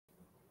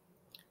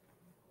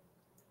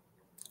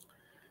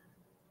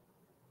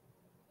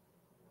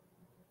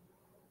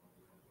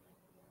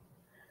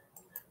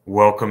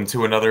Welcome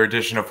to another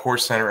edition of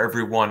HorseCenter,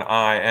 everyone.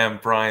 I am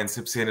Brian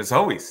Zipse, and as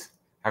always,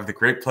 I have the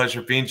great pleasure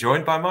of being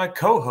joined by my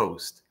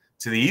co-host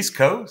to the East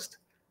Coast.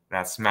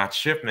 That's Matt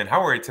Shifman. How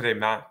are you today,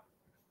 Matt?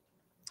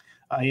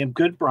 I am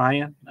good,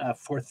 Brian.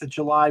 4th of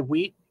July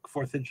week,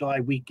 4th of July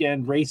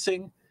weekend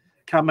racing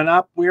coming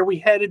up. Where are we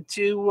headed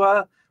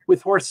to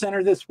with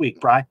HorseCenter this week,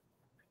 Brian?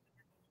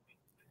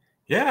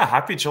 Yeah,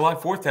 happy July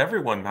 4th to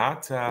everyone,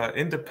 Matt.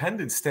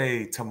 Independence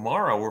Day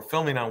tomorrow. We're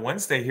filming on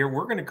Wednesday here.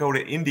 We're going to go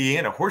to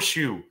Indiana.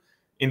 Horseshoe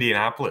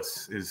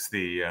Indianapolis is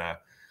the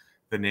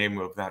name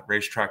of that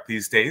racetrack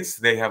these days.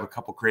 They have a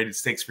couple graded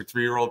stakes for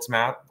 3-year-olds,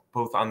 Matt,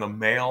 both on the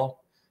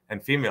male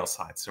and female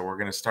side. So we're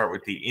going to start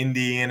with the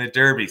Indiana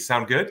Derby.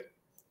 Sound good?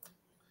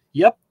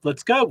 Yep,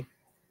 let's go.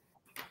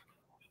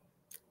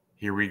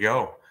 Here we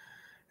go.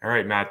 All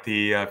right, Matt,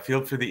 the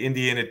field for the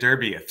Indiana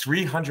Derby, a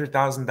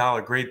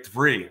 $300,000 grade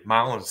 3,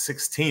 mile and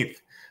 16th,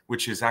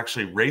 which is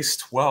actually race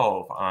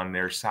 12 on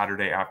their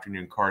Saturday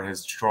afternoon card,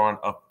 has drawn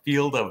a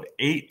field of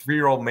 8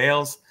 3-year-old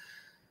males.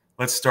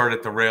 Let's start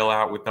at the rail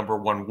out with number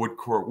 1,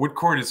 Woodcourt.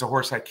 Woodcourt is a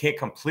horse I can't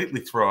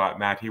completely throw out,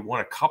 Matt. He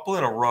won a couple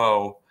in a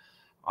row,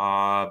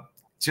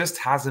 just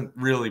hasn't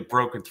really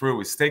broken through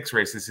his stakes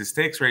races. His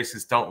stakes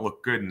races don't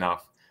look good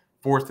enough.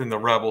 4th in the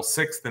Rebel,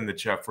 6th in the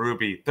Jeff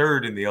Ruby,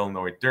 3rd in the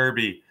Illinois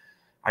Derby.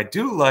 I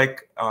do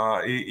like,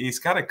 he's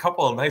got a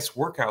couple of nice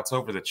workouts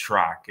over the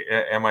track.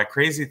 Am I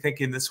crazy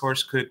thinking this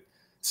horse could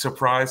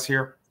surprise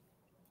here?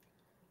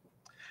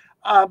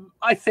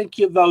 I think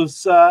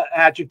those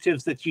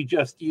adjectives that you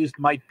just used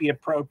might be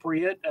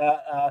appropriate.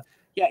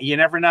 Yeah, you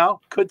never know.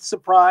 Could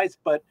surprise,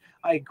 but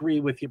I agree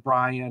with you,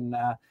 Brian.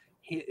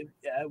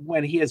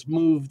 When he has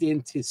moved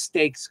into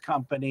stakes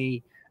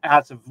company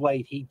as of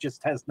late, he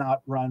just has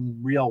not run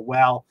real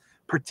well,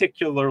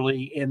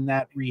 particularly in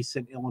that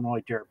recent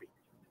Illinois Derby.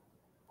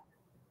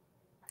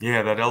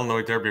 Yeah, that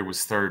Illinois Derby was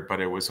 3rd, but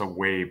it was a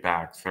way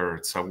back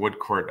 3rd. So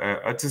Woodcourt,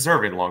 a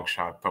deserving long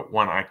shot, but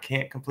one I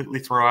can't completely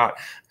throw out.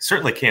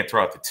 Certainly can't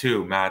throw out the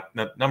 2, Matt.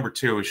 Number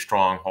 2 is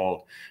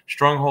Stronghold.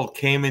 Stronghold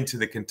came into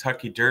the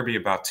Kentucky Derby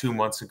about 2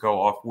 months ago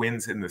off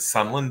wins in the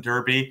Sunland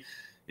Derby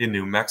in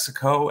New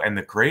Mexico and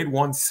the Grade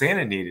 1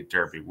 Santa Anita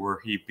Derby, where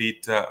he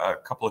beat a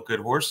couple of good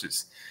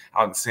horses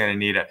out in Santa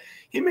Anita.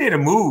 He made a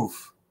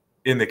move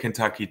in the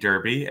Kentucky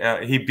Derby.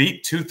 He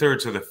beat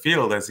 2/3 of the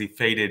field as he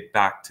faded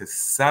back to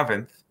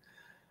 7th.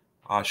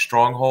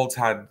 Stronghold's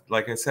had,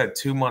 like I said,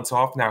 2 months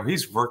off now.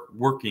 He's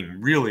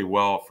working really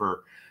well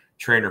for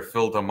trainer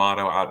Phil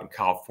D'Amato out in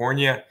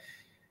California.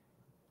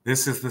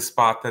 This is the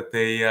spot that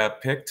they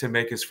picked to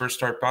make his first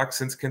start back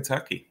since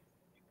Kentucky.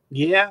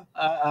 Yeah,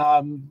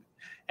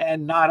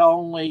 and not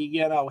only,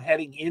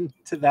 heading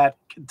into that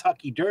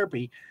Kentucky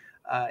Derby,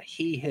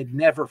 he had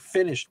never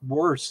finished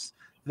worse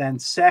than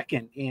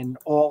 2nd in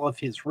all of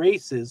his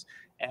races.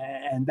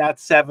 And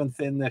that 7th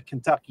in the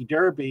Kentucky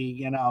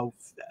Derby,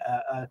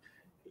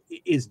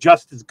 is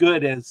just as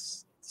good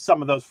as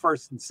some of those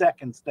 1st and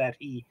 2nds that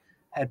he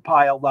had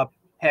piled up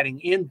heading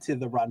into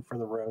the Run for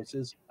the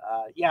Roses.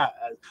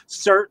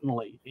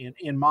 Certainly,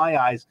 in my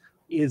eyes,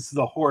 is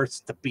the horse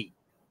to beat.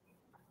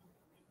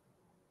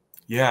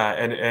 Yeah,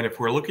 and if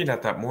we're looking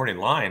at that morning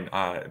line,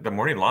 the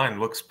morning line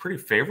looks pretty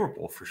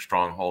favorable for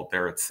Stronghold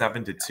there at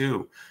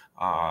 7-2.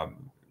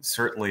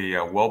 Certainly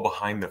well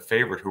behind the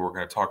favorite, who we're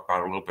going to talk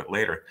about a little bit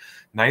later.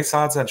 Nice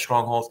odds on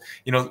Strongholds.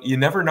 You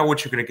never know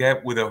what you're going to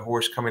get with a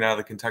horse coming out of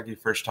the Kentucky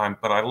first time,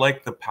 but I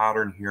like the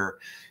pattern here.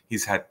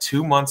 He's had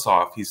 2 months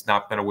off. He's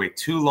not been away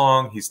too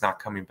long. He's not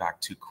coming back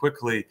too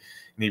quickly,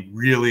 and he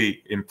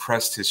really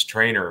impressed his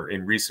trainer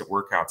in recent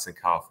workouts in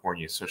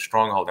California. So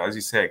Stronghold, as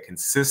you say, a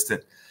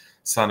consistent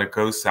son of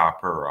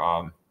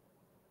Gosapper.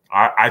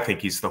 I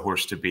think he's the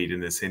horse to beat in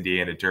this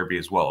Indiana Derby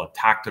as well, a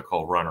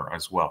tactical runner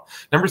as well.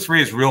 Number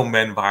 3 is Real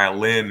Men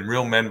Violin.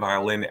 Real Men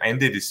Violin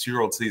ended his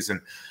 2-year-old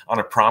season on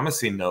a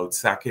promising note,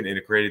 2nd in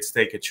a graded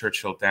stake at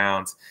Churchill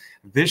Downs.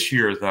 This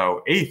year,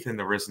 though, 8th in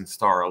the Risen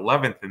Star,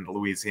 11th in the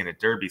Louisiana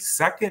Derby,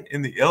 2nd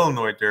in the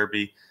Illinois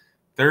Derby,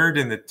 3rd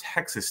in the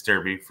Texas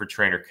Derby for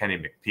trainer Kenny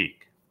McPeak.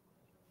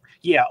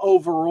 Yeah,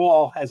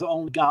 overall has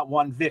only got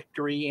 1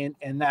 victory,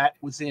 and that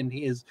was in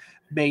his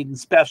maiden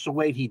special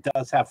weight. He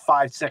does have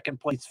 5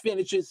 second-place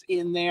finishes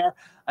in there.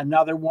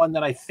 Another one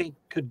that I think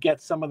could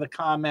get some of the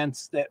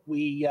comments that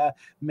we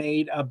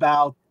made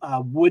about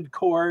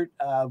Woodcourt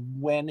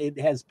when it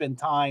has been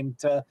time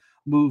to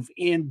move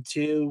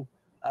into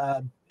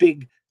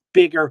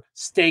bigger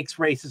stakes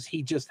races.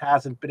 He just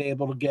hasn't been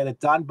able to get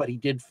it done, but he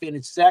did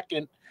finish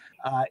 2nd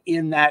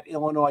in that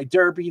Illinois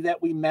Derby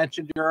that we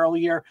mentioned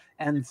earlier,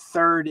 and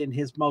 3rd in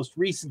his most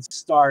recent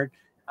start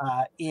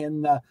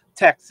in the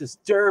Texas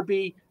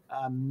Derby.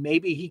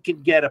 Maybe he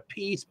can get a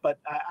piece, but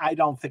I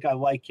don't think I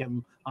like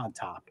him on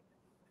top.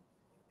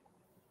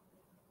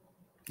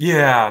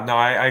 Yeah, no,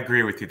 I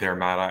agree with you there,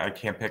 Matt. I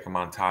can't pick him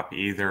on top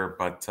either,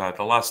 but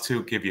the last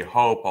 2 give you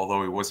hope,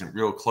 although he wasn't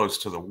real close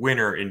to the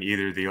winner in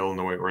either the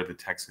Illinois or the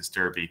Texas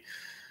Derby.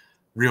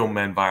 Real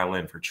Men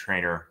Violin for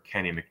trainer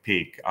Kenny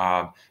McPeak.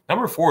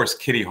 Number 4 is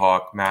Kitty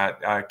Hawk,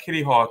 Matt.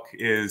 Kitty Hawk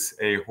is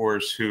a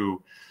horse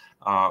who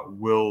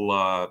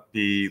will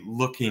be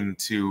looking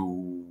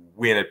to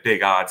win at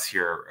big odds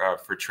here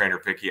for trainer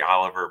Vicky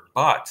Oliver,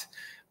 but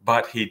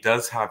he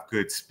does have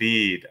good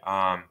speed.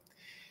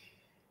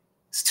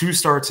 His 2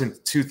 starts in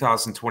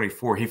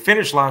 2024. He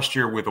finished last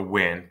year with a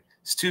win.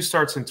 His 2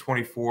 starts in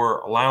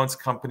 24, allowance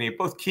company,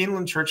 both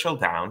Keeneland, Churchill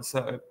Downs,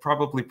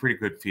 probably pretty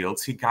good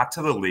fields. He got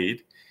to the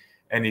lead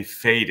and he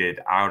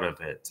faded out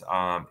of it.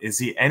 Is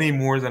he any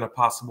more than a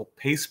possible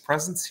pace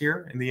presence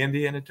here in the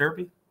Indiana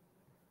Derby?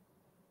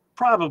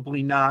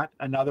 Probably not.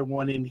 Another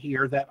one in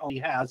here that only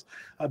has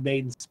a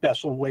maiden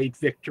special weight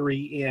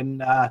victory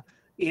in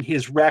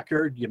his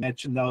record. You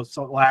mentioned those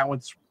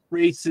allowance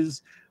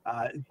races.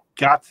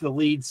 Got to the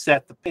lead,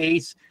 set the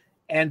pace,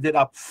 ended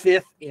up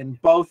 5th in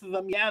both of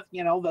them. Yeah,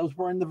 you know, those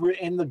were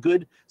in the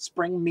good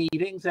spring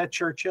meetings at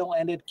Churchill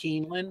and at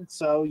Keeneland.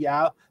 So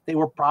yeah, they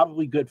were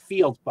probably good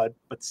fields, but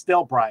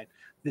still, Brian,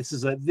 this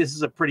is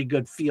a pretty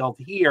good field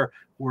here.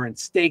 We're in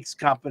stakes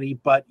company,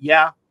 but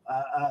yeah,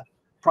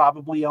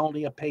 probably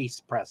only a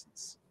pace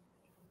presence.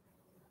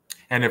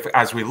 And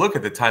as we look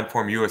at the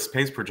Timeform US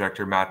pace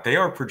projector, Matt, they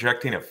are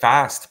projecting a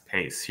fast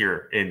pace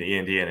here in the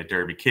Indiana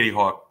Derby. Kitty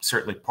Hawk,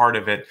 certainly part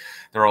of it.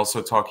 They're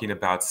also talking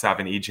about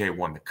 7 EJ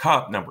won the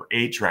Cup, number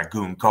 8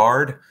 Dragoon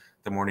Guard,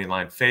 the morning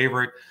line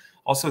favorite.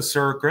 Also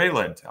Sir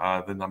Greyland,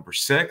 the number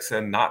 6,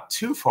 and not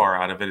too far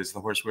out of it is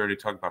the horse we already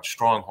talked about,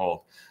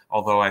 Stronghold.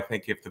 Although I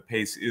think if the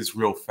pace is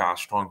real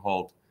fast,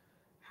 Stronghold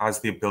has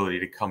the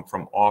ability to come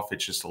from off it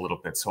just a little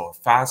bit. So a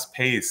fast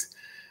pace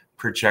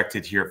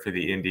projected here for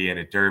the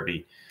Indiana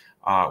Derby.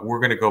 We're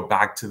going to go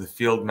back to the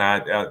field,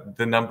 Matt.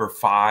 The number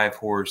 5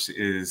 horse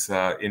is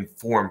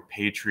Informed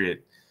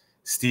Patriot.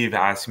 Steve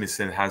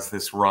Asmussen has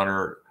this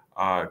runner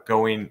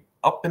going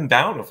up and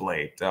down of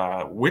late.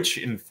 Which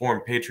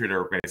Informed Patriot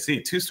are we going to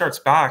see? 2 starts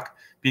back,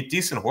 beat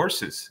decent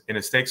horses in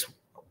a stakes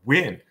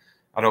win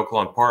at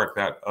Oaklawn Park.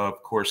 That,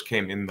 of course,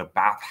 came in the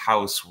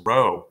Bathhouse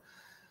Row.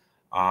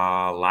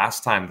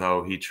 Last time,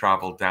 though, he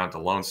traveled down to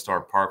Lone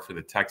Star Park for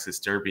the Texas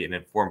Derby, and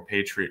Informed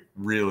Patriot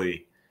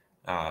really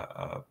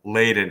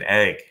laid an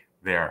egg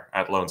there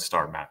at Lone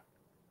Star, Matt.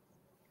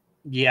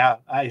 Yeah,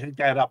 I think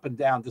that up and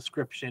down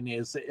description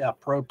is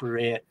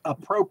appropriate.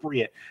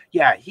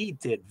 Yeah, he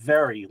did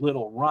very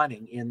little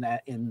running in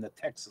the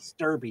Texas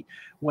Derby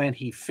when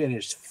he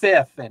finished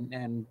 5th,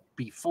 and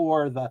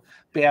before the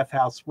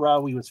Bathhouse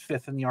Row, he was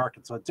 5th in the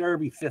Arkansas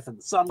Derby, 5th in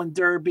the Sunland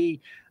Derby.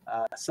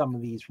 Some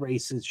of these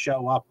races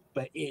show up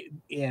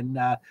in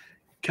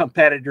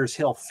competitors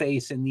he'll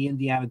face in the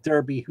Indiana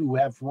Derby who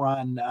have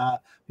run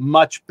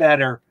much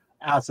better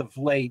as of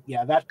late.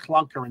 Yeah, that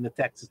clunker in the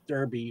Texas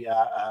Derby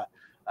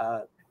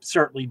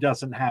certainly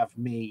doesn't have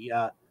me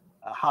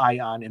high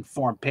on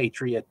Informed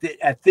Patriot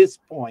at this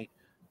point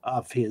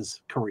of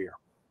his career.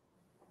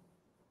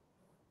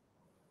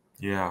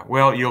 Yeah,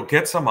 well, you'll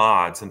get some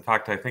odds. In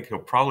fact, I think he'll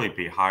probably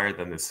be higher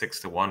than the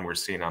 6-1 we're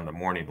seeing on the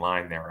morning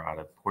line there out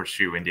of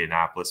Horseshoe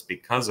Indianapolis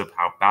because of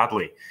how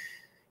badly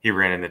he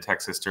ran in the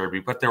Texas Derby.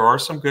 But there are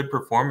some good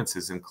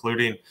performances,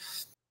 including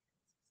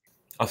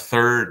a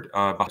third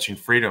Botching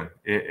Freedom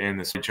in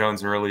the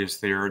Jones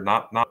earliest year.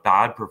 Not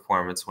bad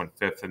performance, went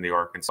 5th in the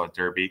Arkansas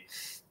Derby.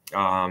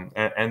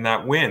 And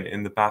that win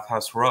in the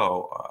Bathhouse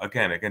Row,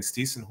 again, against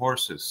decent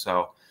horses.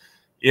 So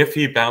if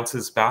he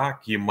bounces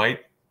back, you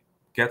might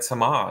get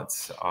some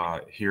odds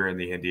here in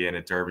the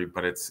Indiana Derby,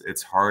 but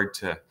it's hard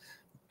to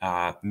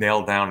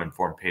nail down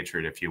Informed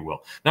Patriot, if you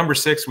will. Number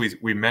 6,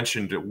 we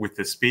mentioned with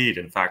the speed.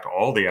 In fact,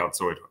 all the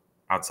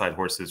outside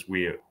horses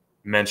we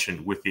mentioned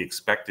with the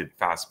expected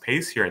fast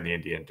pace here in the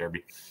Indiana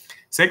Derby.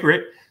 Sir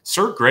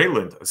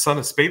Greyland, a son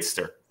of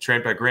Spadester,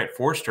 trained by Grant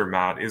Forster,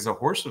 Matt, is a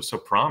horse of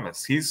some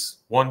promise. He's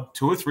won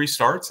 2 or 3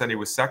 starts, and he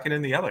was 2nd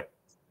in the other.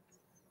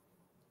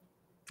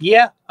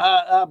 Yeah,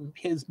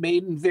 his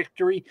maiden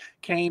victory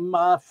came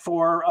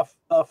for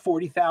a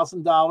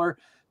 $40,000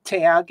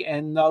 tag,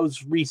 and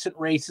those recent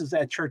races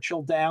at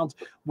Churchill Downs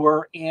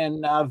were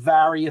in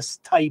various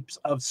types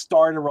of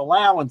starter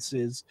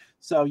allowances.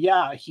 So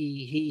yeah,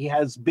 he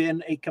has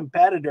been a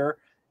competitor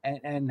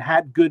and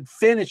had good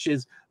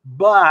finishes,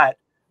 but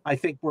I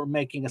think we're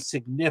making a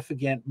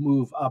significant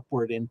move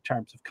upward in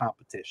terms of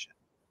competition.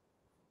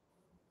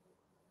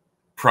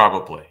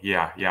 Probably,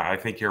 yeah, I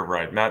think you're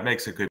right. Matt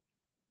makes a good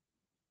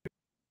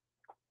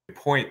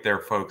point there,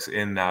 folks,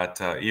 in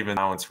that even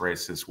allowance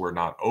races were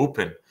not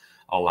open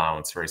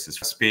allowance races.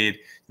 Speed,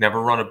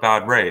 never run a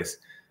bad race,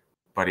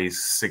 but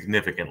he's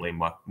significantly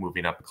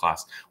moving up in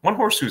class. One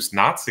horse who's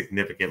not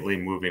significantly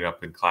moving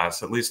up in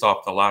class, at least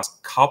off the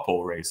last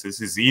couple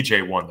races, is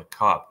EJ Won the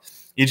Cup.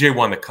 EJ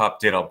Won the Cup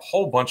did a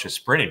whole bunch of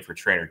sprinting for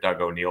trainer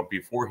Doug O'Neill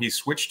before he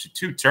switched to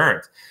 2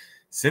 turns.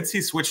 Since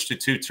he switched to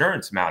 2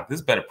 turns, Matt, this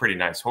has been a pretty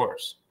nice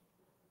horse.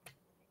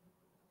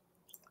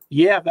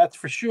 Yeah, that's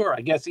for sure.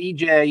 I guess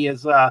EJ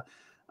is a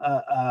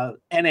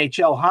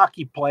NHL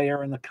hockey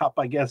player in the Cup,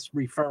 I guess,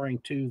 referring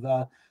to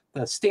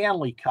the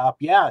Stanley Cup.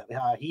 Yeah,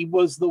 he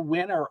was the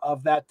winner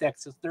of that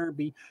Texas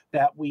Derby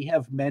that we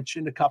have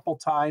mentioned a couple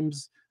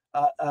times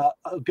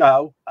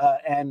ago,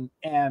 and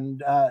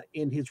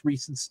in his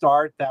recent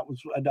start, that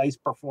was a nice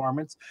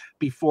performance.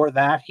 Before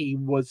that, he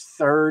was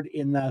third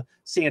in the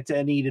Santa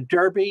Anita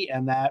Derby,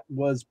 and that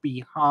was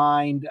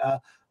behind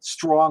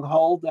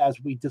Stronghold,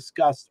 as we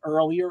discussed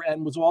earlier,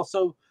 and was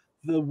also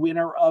the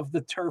winner of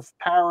the Turf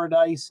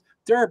Paradise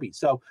Derby.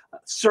 So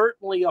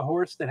certainly a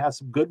horse that has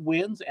some good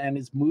wins and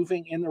is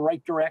moving in the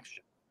right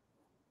direction.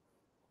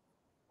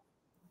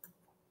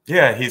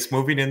 Yeah, he's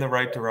moving in the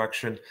right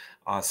direction.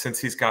 Since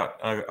he's got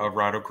a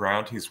right of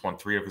ground, he's won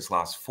 3 of his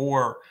last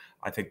 4.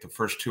 I think the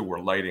first 2 were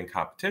light in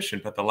competition,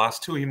 but the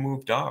last 2 he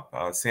moved up.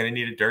 Santa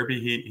Anita Derby,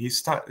 he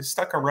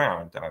stuck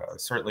around.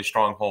 Certainly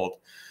Stronghold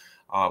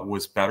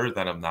was better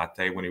than him that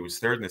day when he was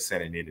third in the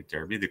Santa Anita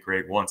Derby, the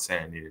Grade 1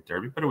 Santa Anita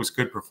Derby, but it was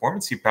good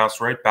performance. He bounced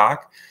right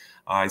back.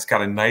 He's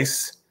got a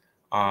nice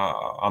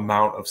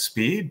amount of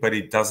speed, but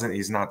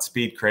he's not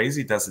speed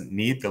crazy, doesn't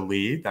need the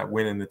lead. That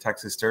win in the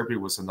Texas Derby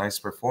was a nice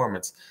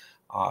performance.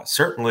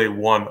 Certainly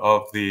one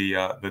of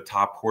the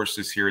top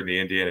horses here in the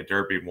Indiana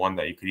Derby, one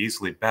that you could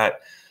easily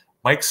bet.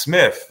 Mike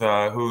Smith,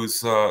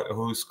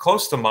 who's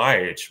close to my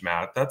age,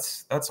 Matt.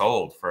 That's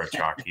old for a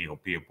jockey. He'll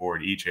be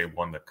aboard. EJ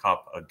won the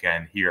Cup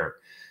again here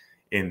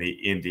in the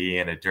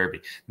Indiana Derby.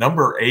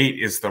 Number 8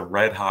 is the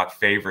red hot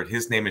favorite.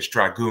 His name is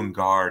Dragoon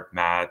Guard,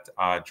 Matt.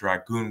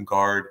 Dragoon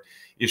Guard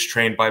is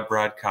trained by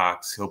Brad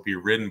Cox. He'll be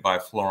ridden by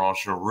Florent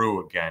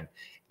Geroux again.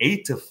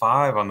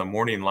 8-5 on the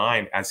morning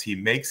line as he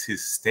makes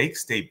his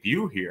stakes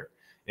debut here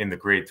in the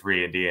Grade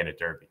 3 Indiana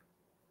Derby.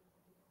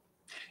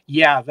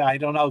 Yeah, I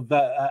don't know.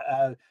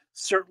 The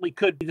certainly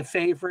could be the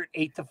favorite.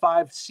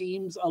 8-5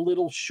 seems a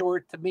little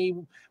short to me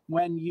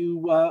when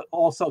you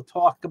also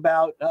talk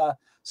about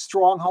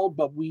Stronghold,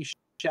 but we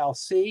shall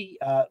see.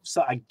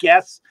 So I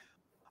guess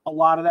a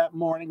lot of that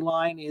morning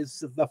line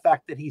is the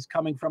fact that he's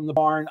coming from the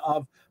barn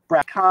of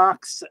Brad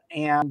Cox,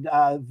 and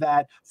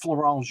that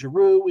Florent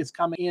Geroux is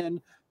coming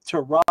in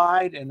to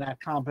ride, and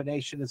that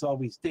combination is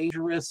always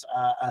dangerous.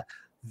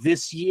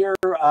 This year,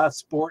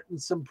 sporting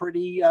some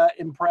pretty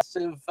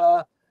impressive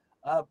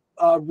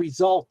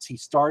results. He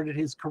started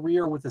his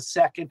career with a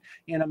second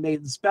in a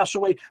maiden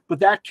special weight, but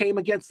that came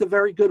against a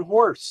very good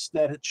horse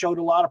that had showed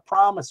a lot of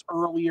promise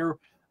earlier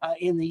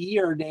in the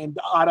year, named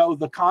Otto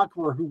the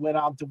Conqueror, who went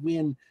on to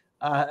win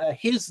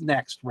his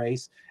next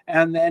race.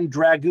 And then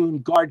Dragoon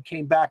Guard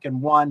came back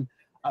and won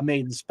a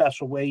maiden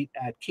special weight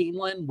at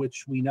Keeneland,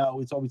 which we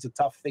know is always a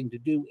tough thing to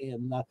do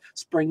in the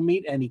spring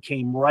meet. And he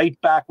came right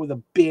back with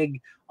a big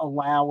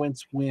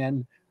allowance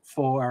win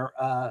for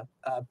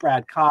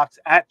Brad Cox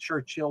at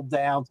Churchill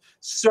Downs.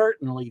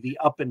 Certainly the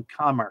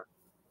up-and-comer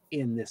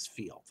in this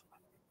field.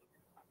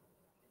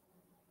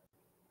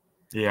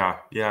 Yeah.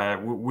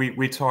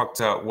 We talked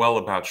well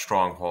about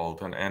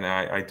Stronghold, and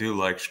I do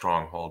like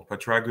Stronghold,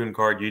 but Dragoon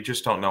Guard, you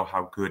just don't know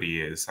how good he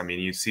is. I mean,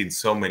 you've seen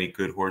so many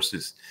good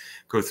horses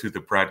go through the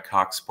Brad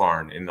Cox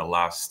barn in the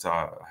last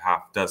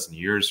half dozen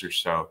years or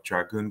so.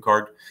 Dragoon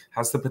Guard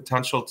has the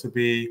potential to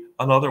be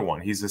another one.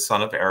 He's the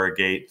son of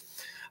Arrogate.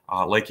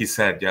 Like you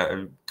said,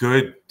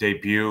 good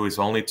debut. His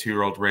only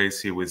 2-year-old race,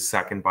 he was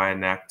second by a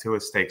neck to a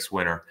stakes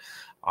winner.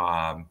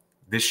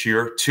 This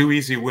year, 2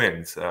 easy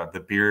wins.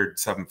 The Beard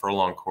 7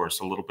 furlong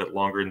course, a little bit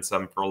longer than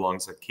 7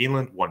 furlongs at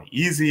Keeneland, 1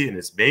 easy in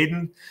his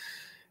maiden.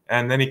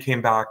 And then he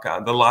came back.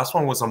 The last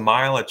one was a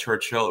mile at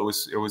Churchill. It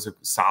was a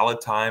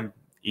solid time,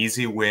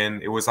 easy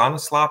win. It was on a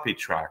sloppy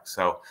track.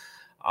 So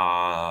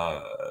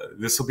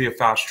this will be a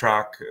fast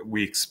track,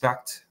 we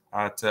expect,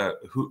 at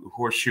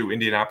Horseshoe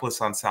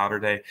Indianapolis on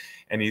Saturday.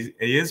 And he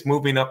is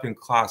moving up in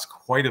class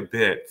quite a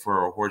bit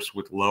for a horse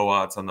with low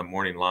odds on the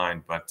morning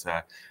line. But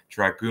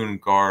Dragoon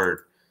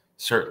Guard,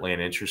 certainly an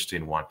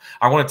interesting one.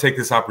 I want to take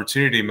this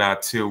opportunity,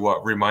 Matt,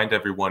 to remind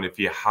everyone, if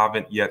you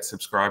haven't yet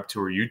subscribed to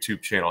our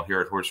YouTube channel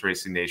here at Horse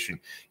Racing Nation,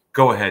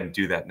 go ahead and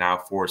do that now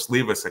for us.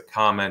 Leave us a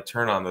comment,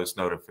 turn on those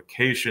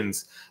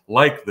notifications,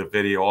 like the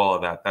video, all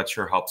of that. That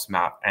sure helps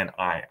Matt and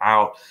I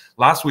out.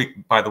 Last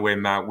week, by the way,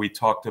 Matt, we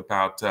talked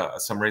about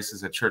some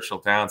races at Churchill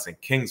Downs and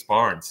Kings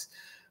Barnes.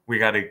 We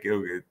got to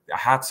go,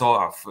 hats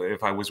off.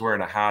 If I was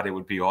wearing a hat, it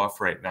would be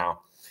off right now.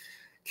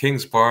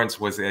 Kings Barnes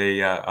was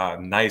a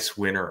nice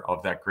winner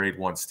of that Grade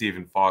 1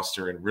 Stephen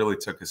Foster and really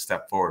took a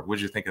step forward. What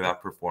did you think of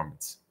that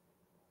performance?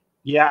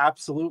 Yeah,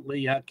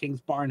 absolutely. Kings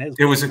Barnes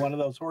has been one of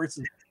those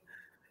horses.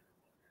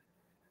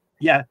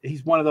 Yeah,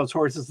 he's one of those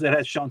horses that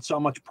has shown so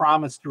much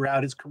promise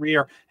throughout his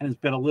career and has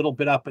been a little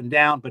bit up and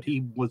down, but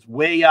he was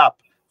way up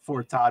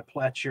for Todd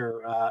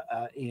Pletcher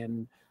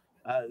in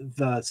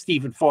the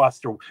Stephen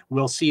Foster.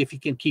 We'll see if he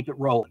can keep it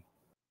rolling.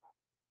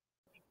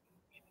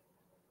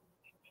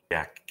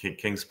 Yeah,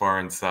 Kings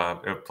Barnes.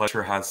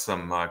 Pletcher has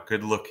some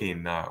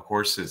good-looking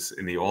horses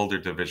in the older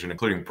division,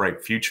 including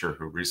Bright Future,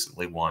 who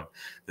recently won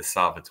the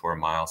Salvatore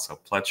Mile. So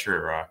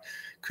Pletcher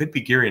could be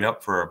gearing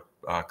up for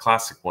a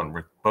classic one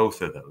with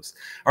both of those.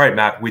 All right,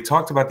 Matt, we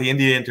talked about the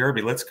Indiana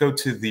Derby. Let's go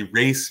to the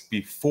race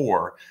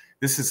before.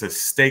 This is a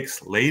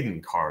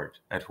stakes-laden card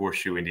at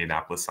Horseshoe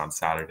Indianapolis on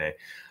Saturday.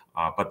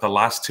 But the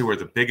last 2 are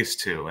the biggest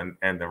 2,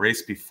 and the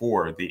race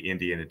before the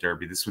Indiana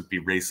Derby, this would be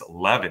race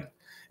 11.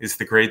 is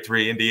the Grade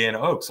 3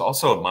 Indiana Oaks,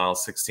 also a mile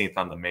 16th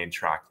on the main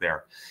track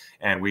there.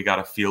 And we got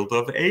a field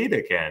of 8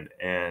 again.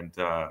 And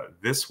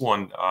this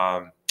one,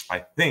 I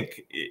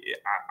think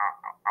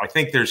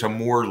there's a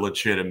more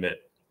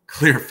legitimate,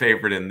 clear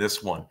favorite in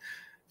this one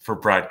for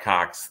Brad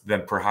Cox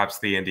than perhaps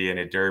the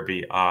Indiana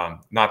Derby.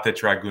 Not that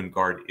Dragoon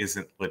Guard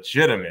isn't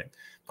legitimate,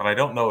 but I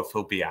don't know if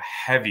he'll be a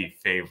heavy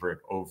favorite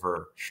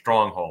over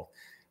Stronghold.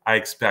 I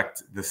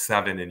expect the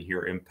 7 in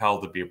here, Impel,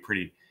 to be a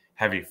pretty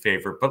heavy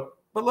favorite. But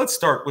let's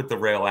start with the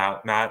rail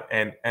out, Matt.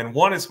 And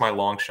one is my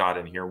long shot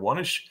in here. One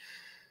is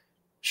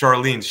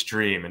Charlene's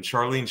Dream. And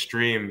Charlene's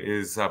Dream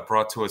is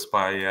brought to us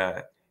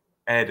by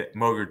Ed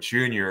Moger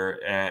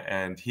Jr.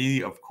 And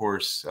he, of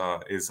course,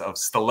 is of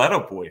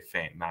Stiletto Boy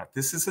fame, Matt.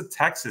 This is a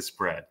Texas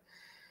bred.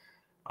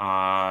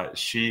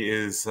 She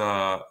is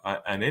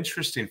an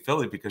interesting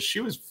filly because she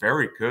was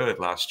very good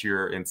last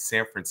year in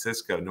San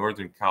Francisco,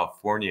 Northern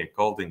California, at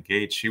Golden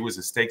Gate. She was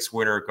a stakes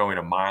winner going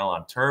a mile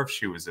on turf.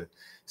 She was a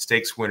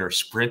stakes winner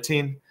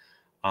sprinting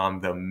on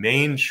the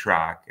main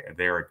track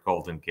there at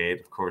Golden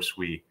Gate. Of course,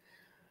 we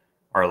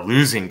are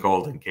losing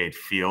Golden Gate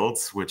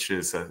Fields, which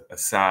is a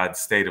sad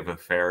state of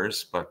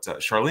affairs. But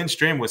Charlene's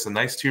Dream was a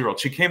nice 2-year-old.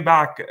 She came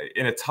back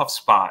in a tough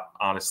spot,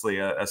 honestly,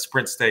 a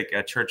sprint stake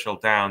at Churchill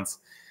Downs.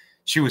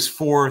 She was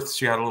 4th.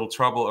 She had a little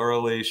trouble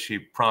early. She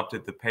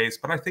prompted the pace.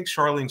 But I think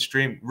Charlene's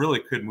Dream really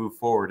could move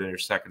forward in her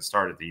second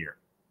start of the year.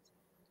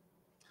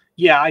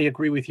 Yeah, I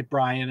agree with you,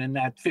 Brian. And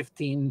that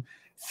 15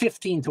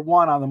 to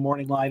 1 on the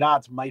morning line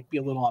odds might be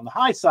a little on the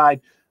high side.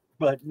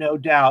 But no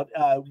doubt,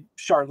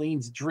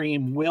 Charlene's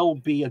Dream will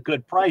be a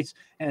good price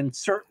and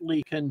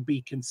certainly can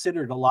be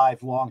considered a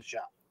live long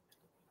shot.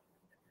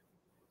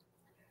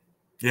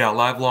 Yeah,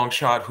 live long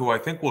shot, who I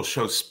think will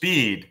show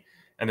speed,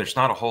 and there's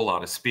not a whole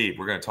lot of speed.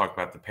 We're going to talk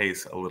about the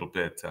pace a little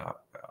bit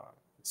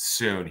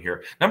soon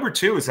here. Number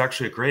 2 is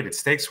actually a graded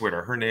stakes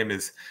winner. Her name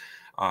is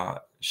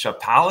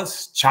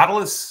Chatalis.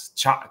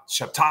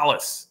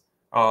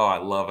 Oh, I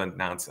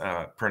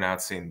love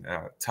pronouncing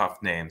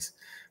tough names.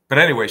 But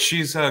anyway,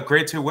 she's a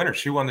Grade 2 winner.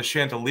 She won the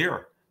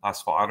Chandelier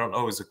last fall. I don't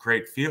know, it was a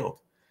great field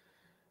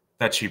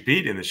that she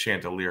beat in the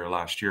Chandelier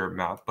last year,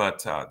 Matt.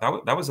 But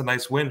that was a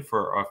nice win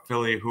for a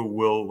filly who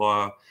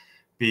will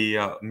be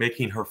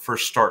making her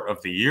first start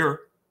of the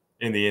year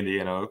in the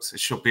Indiana Oaks.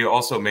 She'll be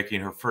also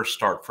making her first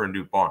start for a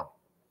new barn.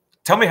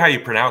 Tell me how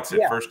you pronounce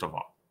it, first of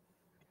all.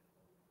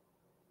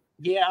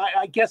 Yeah,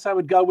 I guess I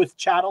would go with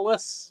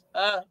Chatalis.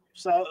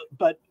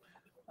 But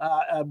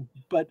I'm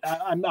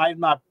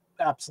not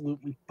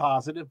absolutely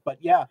positive. But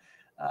yeah,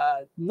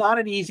 not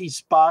an easy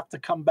spot to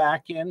come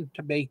back in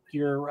to make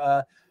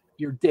your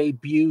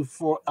debut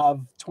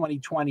of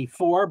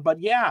 2024.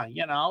 But yeah,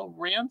 you know,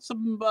 ran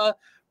some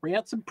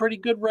pretty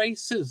good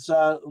races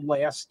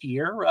last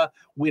year,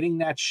 winning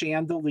that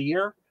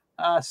Chandelier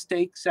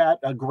stakes at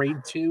a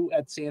Grade 2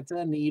 at Santa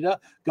Anita,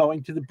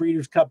 going to the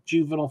Breeders' Cup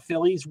Juvenile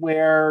Fillies,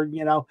 where,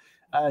 you know,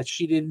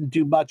 she didn't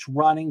do much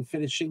running,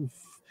 finishing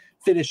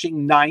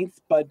 9th,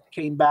 but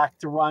came back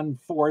to run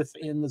 4th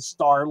in the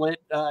Starlet,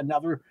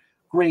 another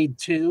Grade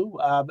 2,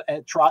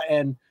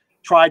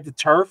 tried the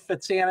turf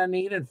at Santa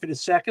Anita and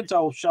finished 2nd,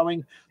 so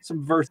showing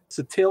some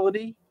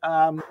versatility.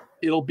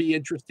 It'll be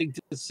interesting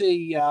to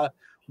see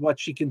what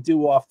she can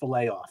do off the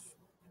layoff.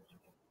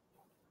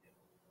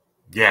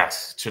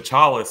 Yes,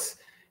 Chatalis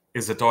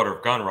is a daughter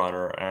of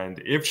Gunrunner, and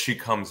if she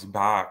comes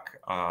back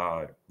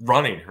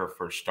running her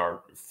first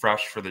start,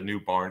 fresh for the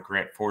new barn,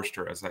 Grant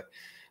Forster, as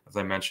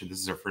I mentioned, this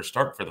is her first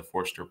start for the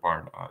Forster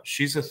barn.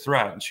 She's a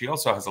threat, and she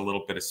also has a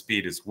little bit of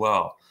speed as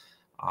well.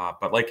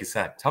 But like you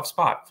said, tough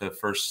spot for the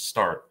first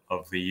start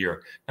of the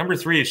year. Number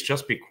 3 is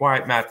Just Be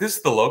Quiet, Matt. This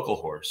is the local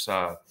horse,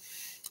 a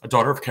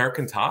daughter of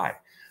Karakantai,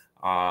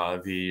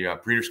 the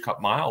Breeders'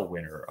 Cup Mile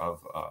winner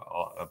of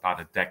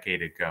about a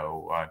decade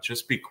ago.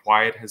 Just Be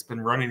Quiet has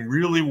been running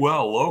really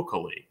well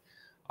locally,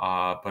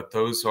 but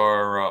those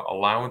are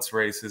allowance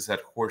races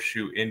at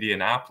Horseshoe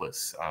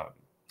Indianapolis.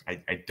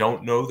 I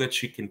don't know that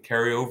she can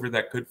carry over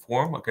that good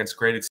form against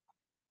graded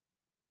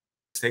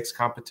stakes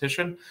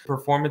competition.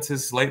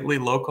 Performances lately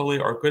locally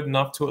are good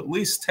enough to at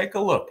least take a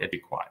look at Be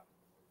Quiet.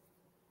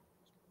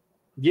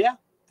 Yeah,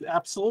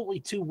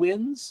 absolutely. 2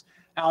 wins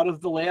out of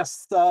the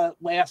last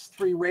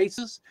 3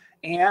 races,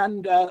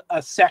 and a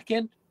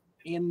 2nd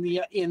in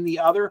the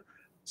other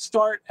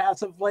start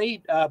as of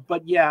late.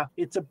 But yeah,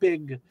 it's a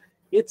big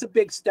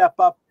step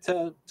up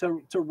to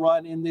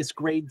run in this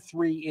Grade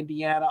 3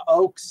 Indiana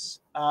Oaks.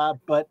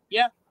 But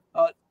yeah,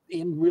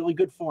 in really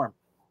good form.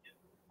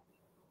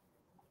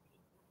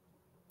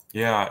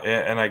 Yeah,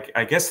 and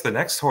I guess the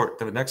next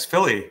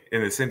filly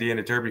in this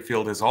Indiana Derby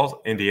field is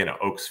all Indiana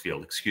Oaks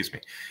field, excuse me,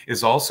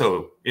 is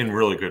also in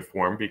really good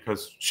form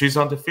because she's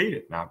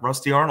undefeated now.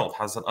 Rusty Arnold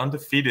has an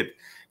undefeated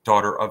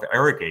daughter of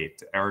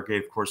Arrogate.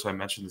 Arrogate, of course, I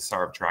mentioned the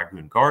star of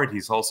Dragoon Guard.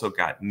 He's also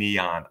got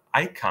Neon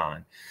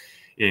Icon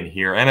in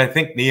here, and I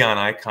think Neon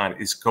Icon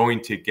is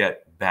going to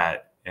get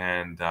bet,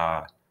 and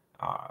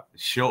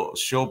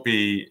she'll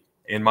be,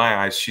 in my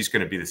eyes, she's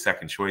going to be the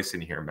second choice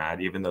in here,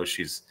 Matt, even though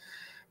she's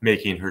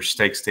making her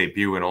stakes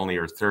debut and only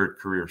her 3rd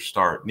career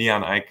start.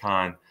 Neon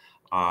Icon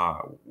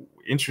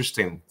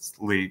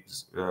Interestingly,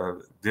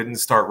 didn't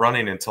start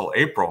running until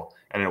April,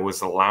 and it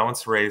was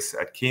allowance race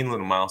at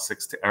Keeneland, mile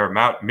 16, or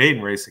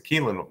maiden race at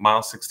Keeneland,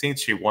 mile 16.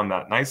 She won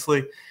that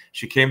nicely.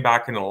 She came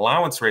back in an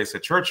allowance race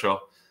at Churchill.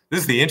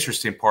 This is the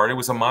interesting part. It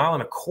was a mile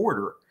and a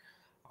quarter.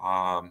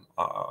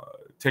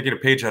 Taking a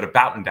page out of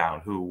Batten Down,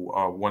 who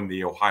won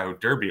the Ohio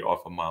Derby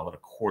off a mile and a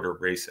quarter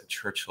race at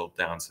Churchill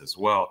Downs as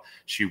well.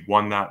 She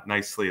won that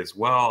nicely as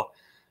well.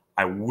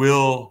 I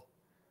will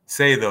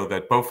say, though,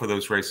 that both of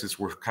those races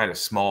were kind of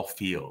small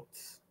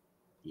fields.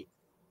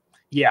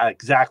 Yeah,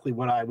 exactly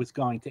what I was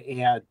going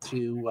to add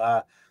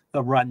to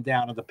the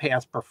rundown of the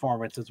past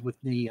performances with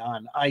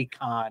Neon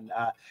Icon.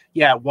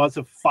 Yeah, it was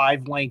a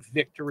 5-length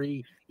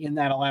victory in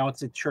that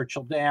allowance at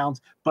Churchill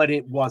Downs, but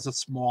it was a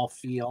small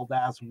field,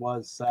 as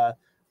was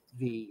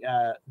the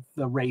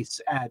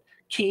race at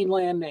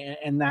Keeneland,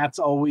 and that's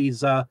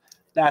always a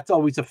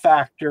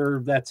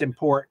factor that's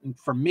important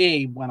for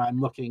me when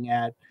I'm looking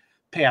at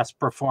past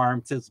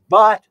performances.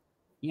 But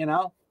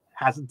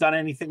hasn't done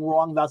anything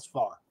wrong thus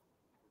far.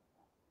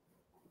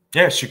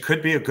 Yeah, she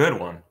could be a good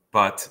one,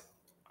 but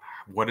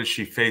what does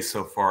she face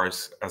so far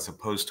as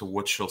opposed to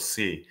what she'll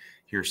see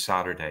here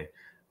Saturday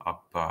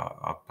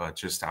up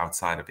just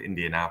outside of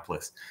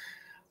Indianapolis?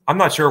 I'm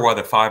not sure why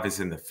the 5 is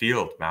in the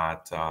field,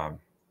 Matt.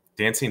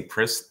 Dancing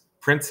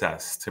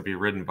Princess, to be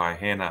ridden by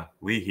Hannah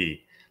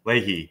Leahy,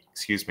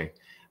 excuse me.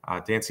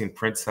 Dancing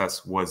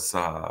Princess was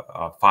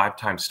a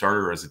 5-time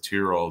starter as a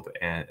 2-year-old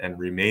and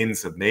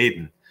remains a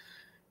maiden.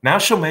 Now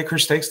she'll make her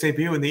stakes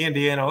debut in the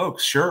Indiana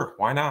Oaks. Sure,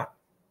 why not?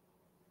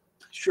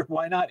 Sure,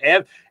 why not?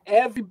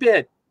 Every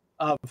bit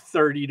of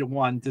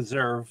 30-1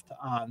 deserved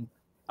on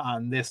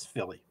this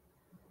filly.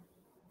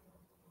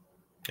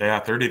 Yeah,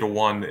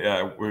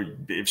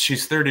 30-1. If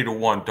she's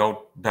 30-1, don't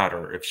bet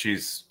her. If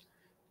she's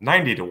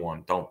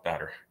 90-1, don't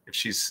bet her. If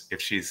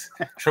she's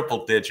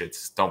triple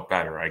digits, don't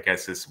bet her. I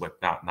guess is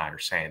what Matt and I are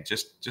saying.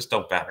 Just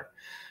don't bet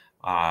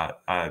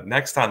her.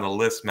 Next on the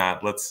list,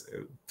 Matt, let's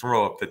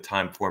throw up the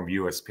Timeform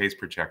US Pace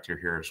Projector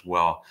here as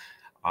well.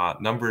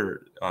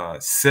 Number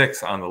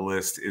 6 on the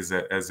list is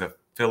a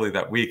filly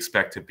that we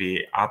expect to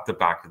be at the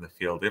back of the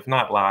field, if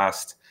not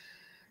last.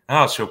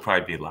 She'll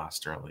probably be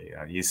last early.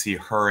 You see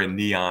her and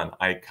Neon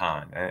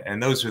Icon,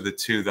 and those are the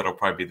 2 that'll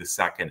probably be the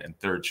second and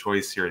third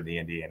choice here in the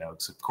Indiana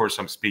Oaks. Of course,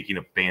 I'm speaking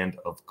of Band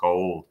of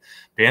Gold.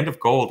 Band of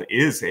Gold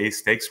is a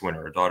stakes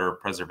winner, a daughter of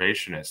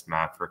Preservationist,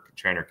 Matt, for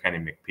trainer Kenny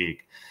McPeak.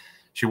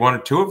 She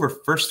won 2 of her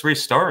first 3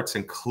 starts,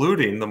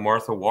 including the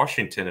Martha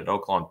Washington at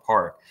Oaklawn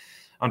Park.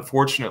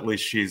 Unfortunately,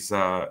 she's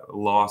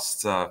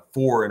lost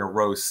 4 in a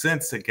row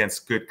since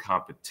against good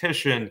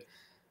competition.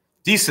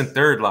 Decent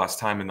third last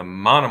time in the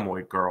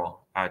Monomoy Girl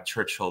at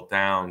Churchill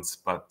Downs,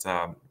 but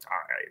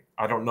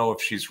I don't know if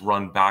she's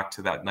run back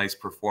to that nice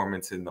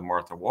performance in the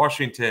Martha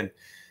Washington,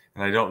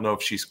 and I don't know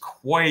if she's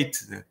quite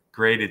the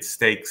graded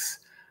stakes.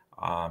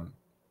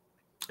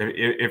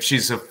 If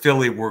she's a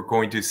filly, we're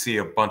going to see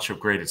a bunch of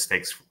graded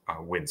stakes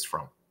wins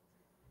from.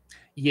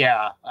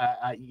 Yeah,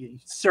 you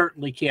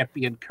certainly can't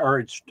be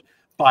encouraged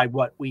by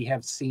what we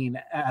have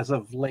seen as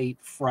of late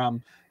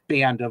from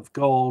Band of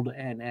Gold,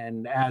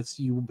 and as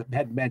you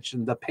had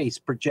mentioned, the pace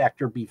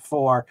projector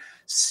before,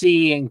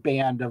 seeing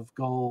Band of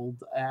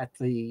Gold at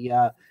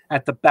the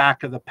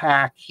back of the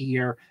pack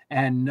here,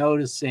 and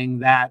noticing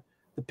that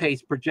the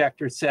pace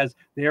projector says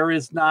there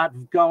is not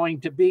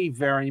going to be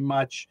very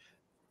much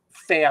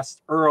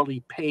fast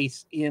early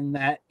pace in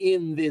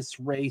this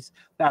race.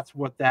 That's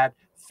what that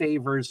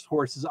favors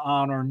horses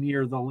on or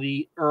near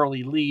the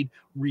early lead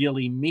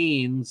really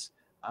means.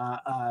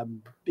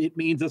 It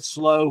means a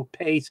slow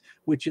pace,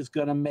 which is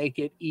going to make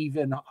it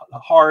even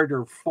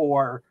harder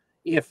for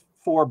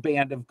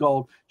Band of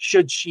Gold,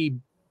 should she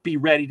be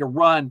ready to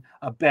run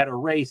a better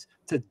race,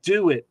 to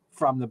do it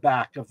from the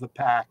back of the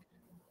pack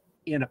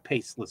in a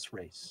paceless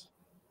race.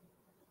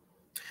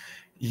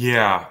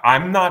 Yeah,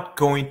 I'm not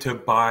going to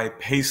buy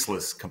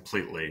paceless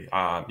completely.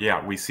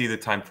 Yeah, we see the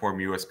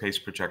Timeform US Pace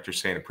Projector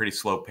saying a pretty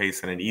slow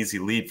pace and an easy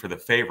lead for the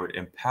favorite,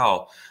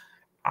 Impel.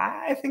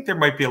 I think there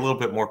might be a little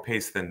bit more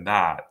pace than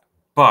that,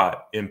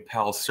 but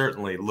Impel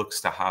certainly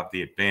looks to have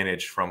the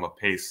advantage from a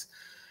pace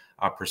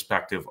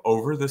perspective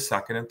over the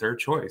second and third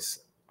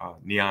choice,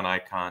 Neon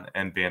Icon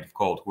and Band of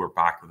Gold, who are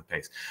back with the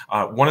pace.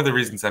 One of the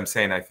reasons I'm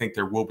saying I think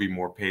there will be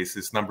more pace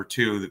is number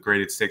 2, the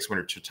graded stakes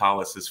winner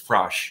Chitalis is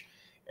fresh,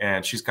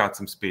 and she's got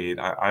some speed.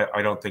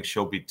 I don't think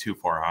she'll be too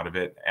far out of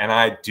it, and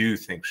I do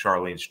think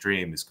Charlene's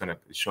Dream is going to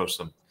show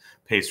some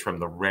pace from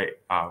the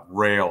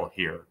rail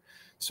here.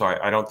 So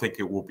I don't think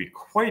it will be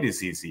quite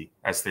as easy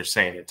as they're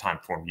saying at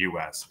Timeform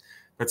US.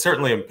 But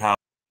certainly Impel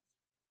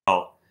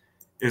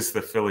is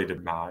the filly to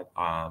bat.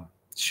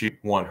 She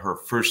won her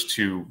first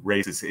 2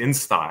 races in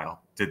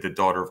style, did the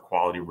Daughter of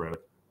Quality Road.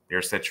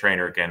 There's that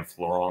trainer again,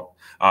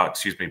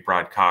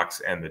 Brad Cox,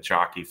 and the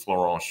jockey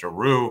Florent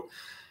Charoux.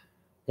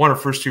 Won her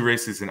first 2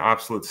 races in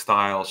absolute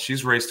style.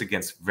 She's raced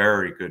against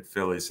very good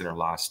fillies in her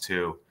last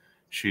 2.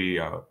 She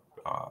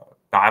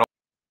battled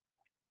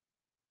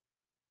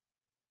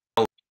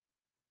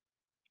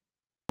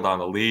on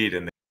the lead,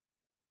 and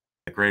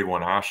the Grade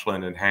 1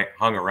 Ashland and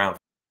hung around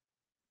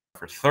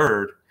for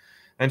third.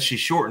 Then she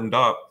shortened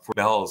up for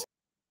Bells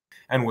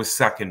and was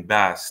second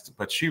best,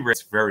 but she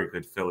raced very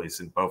good fillies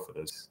in both of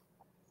those.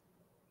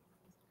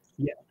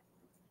 Yeah.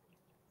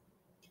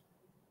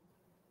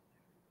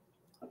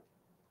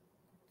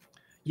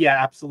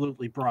 Yeah,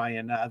 absolutely,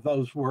 Brian.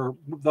 Those were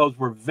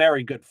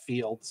very good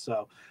fields.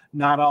 So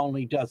not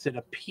only does it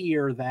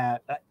appear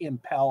that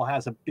Impel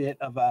has a bit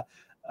of a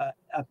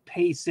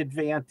pace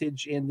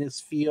advantage in this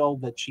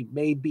field, that she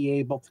may be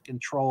able to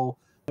control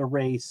the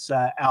race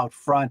out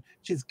front,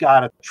 she's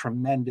got a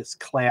tremendous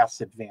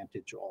class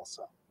advantage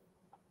also.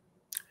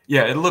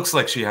 Yeah, it looks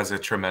like she has a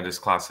tremendous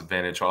class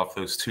advantage off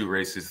those two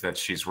races that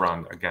she's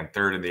run. Again,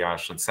 third in the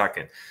Ashland,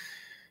 second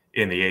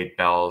in the 8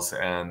 Bells.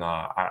 And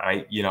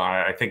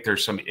I think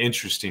there's some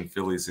interesting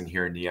fillies in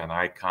here, Neon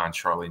Icon,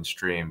 Charlene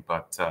Stream,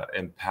 but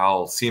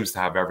Impel seems to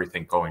have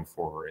everything going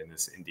for her in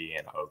this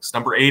Indiana Oaks.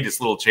 Number 8 is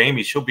Little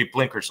Jamie. She'll be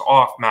blinkers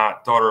off,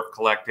 Matt, daughter of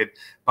Collected,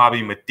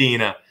 Bobby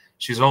Medina.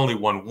 She's only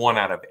won 1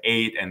 out of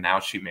 8, and now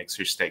she makes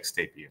her stakes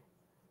debut.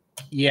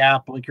 Yeah,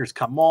 blinkers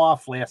come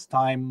off. Last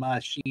time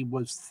she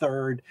was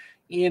third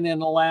in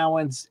an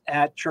allowance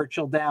at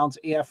Churchill Downs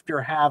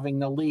after having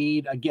the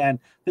lead. Again,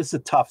 this is a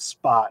tough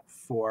spot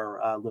for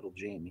Little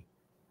Jamie.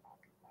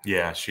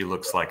 Yeah, she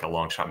looks like a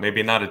long shot.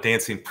 Maybe not a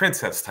dancing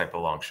princess type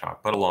of long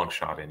shot, but a long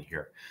shot in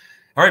here.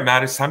 All right,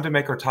 Matt, it's time to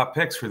make our top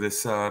picks for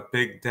this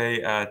big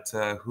day at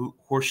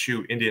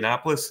Horseshoe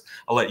Indianapolis.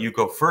 I'll let you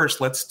go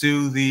first. Let's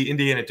do the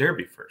Indiana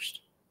Derby first.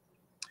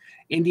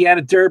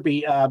 Indiana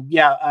Derby,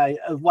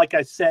 like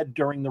I said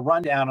during the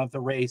rundown of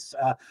the race,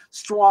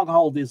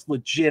 Stronghold is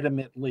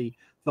legitimately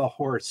the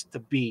horse to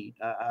beat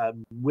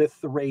with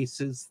the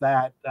races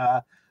that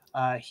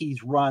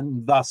he's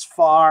run thus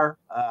far.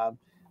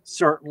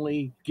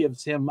 Certainly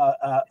gives him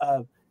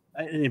an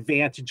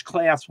advantage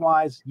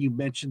class-wise. You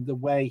mentioned the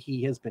way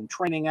he has been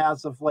training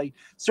as of late.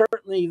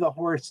 Certainly the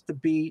horse to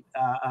beat.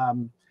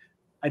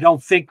 I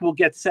don't think we'll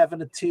get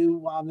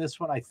 7-2 on this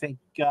one. I think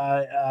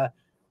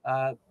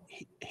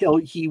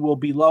he will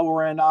be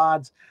lower in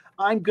odds.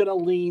 I'm going to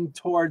lean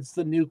towards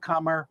the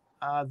newcomer.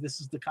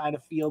 This is the kind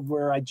of field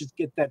where I just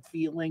get that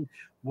feeling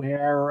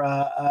where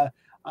I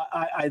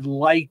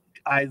like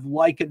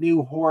a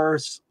new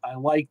horse. I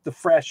like the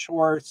fresh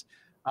horse,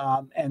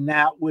 and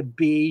that would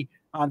be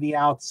on the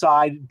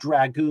outside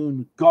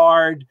Dragoon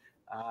Guard.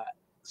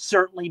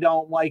 Certainly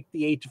don't like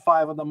the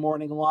 8-5 on the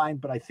morning line,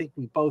 but I think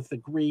we both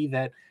agree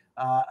that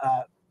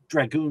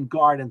Dragoon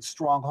Guard and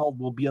Stronghold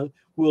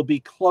will be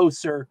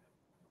closer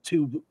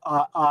to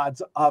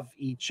odds of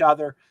each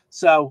other.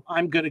 So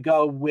I'm going to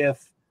go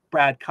with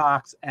Brad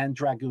Cox and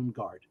Dragoon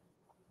Guard.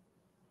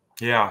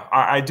 Yeah,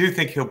 I do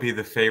think he'll be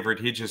the favorite.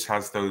 He just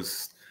has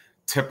those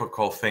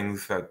typical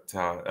things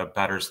that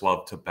bettors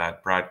love to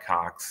bet, Brad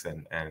Cox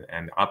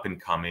and up and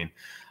coming.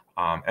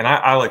 And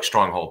I like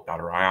Stronghold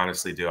better. I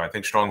honestly do. I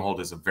think Stronghold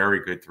is a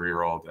very good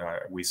 3-year-old.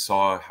 We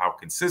saw how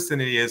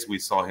consistent he is. We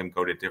saw him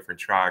go to different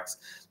tracks,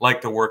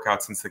 like the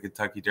workout since the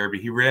Kentucky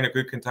Derby. He ran a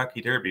good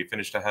Kentucky Derby,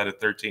 finished ahead of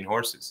 13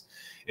 horses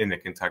in the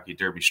Kentucky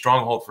Derby.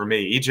 Stronghold for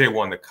me. EJ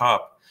won the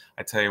Cup.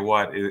 I tell you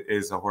what,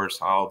 is a horse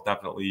I'll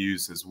definitely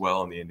use as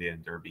well in the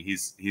Indian Derby.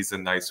 He's a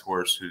nice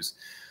horse who's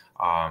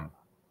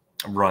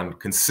run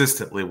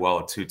consistently well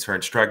at 2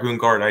 turns. Dragoon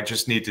Guard, I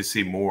just need to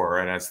see more.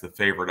 And as the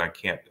favorite, I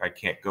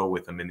can't go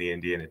with him in the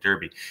Indiana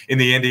Derby. In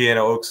the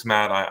Indiana Oaks,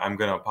 Matt, I'm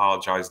going to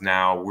apologize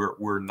now.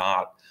 We're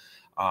not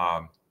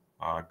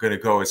going to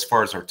go as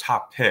far as our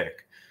top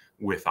pick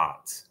with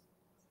odds.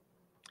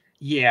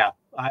 Yeah,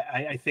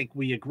 I think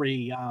we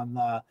agree on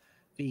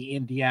the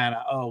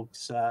Indiana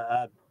Oaks.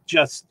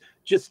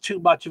 Just too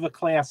much of a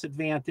class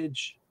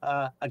advantage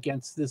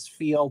against this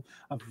field.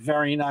 A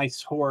very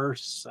nice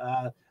horse.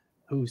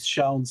 Who's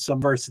shown some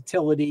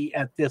versatility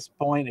at this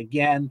point.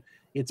 Again,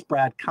 it's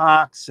Brad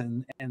Cox,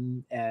 and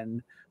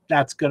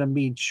that's going to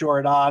mean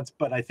short odds,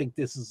 but I think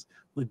this is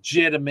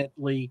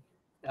legitimately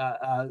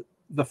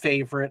the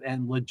favorite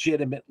and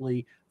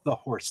legitimately the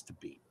horse to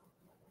beat.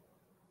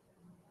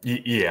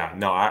 Yeah,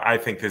 no, I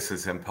think this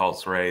is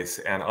Impel's race,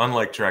 and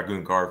unlike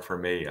Dragoon Guard for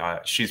me,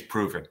 she's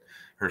proven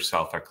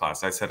herself at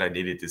class. I said I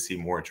needed to see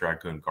more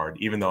Dragoon Guard.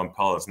 Even though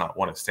Impel has not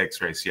won a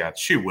stakes race yet,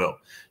 she will.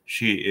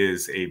 She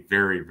is a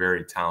very,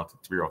 very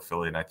talented 3-year-old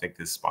filly, and I think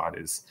this spot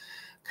is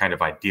kind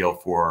of ideal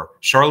for her.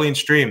 Charlene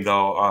Stream,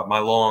 though, my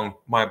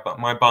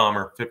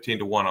bomber,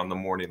 15-1 on the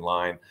morning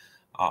line.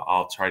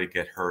 I'll try to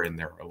get her in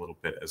there a little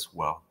bit as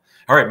well.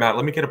 All right, Matt,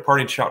 let me get a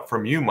parting shot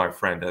from you, my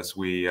friend, as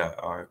we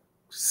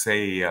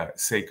say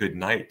good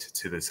night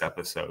to this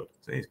episode.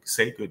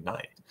 Say good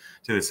night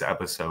to this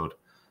episode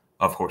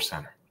of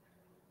HorseCenter.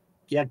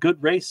 Yeah,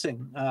 good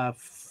racing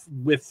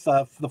with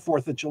the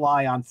 4th of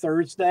July on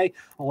Thursday.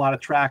 A lot of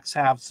tracks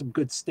have some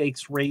good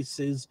stakes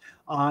races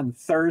on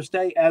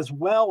Thursday, as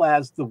well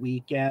as the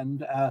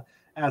weekend,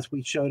 as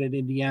we showed at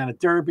Indiana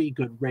Derby.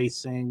 Good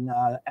racing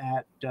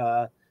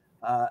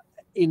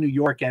in New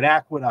York at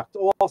Aqueduct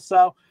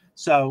also.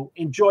 So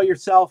enjoy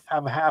yourself.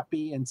 Have a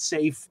happy and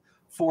safe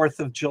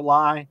 4th of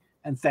July.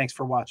 And thanks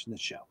for watching the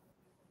show.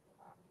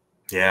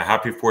 Yeah,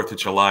 happy 4th of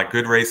July.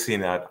 Good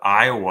racing at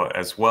Iowa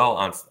as well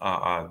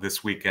on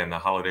this weekend, the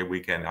holiday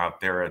weekend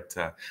out there at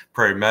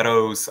Prairie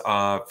Meadows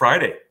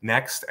Friday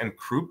next, and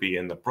Croupi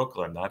in the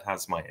Brooklyn. That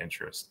has my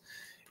interest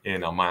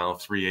in a mile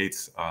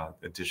 3/8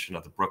 edition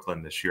of the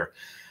Brooklyn this year.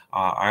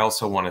 I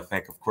also want to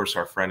thank, of course,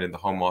 our friend in the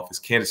home office,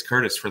 Candace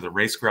Curtis, for the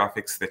race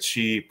graphics that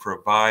she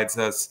provides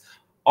us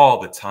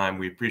all the time.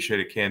 We appreciate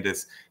it,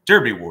 Candace.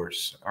 Derby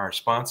Wars, our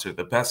sponsor,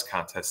 the best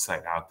contest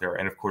site out there.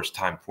 And of course,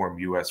 Timeform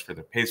US for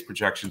the pace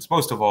projections.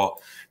 Most of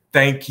all,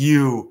 thank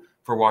you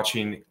for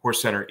watching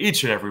HorseCenter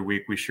each and every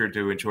week. We sure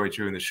do enjoy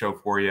doing the show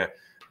for you.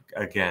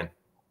 Again,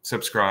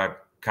 subscribe,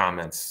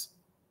 comments,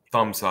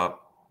 thumbs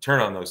up,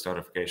 turn on those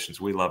notifications.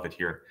 We love it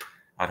here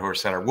at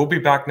HorseCenter. We'll be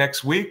back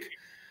next week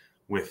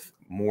with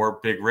more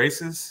big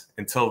races.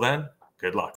 Until then, good luck.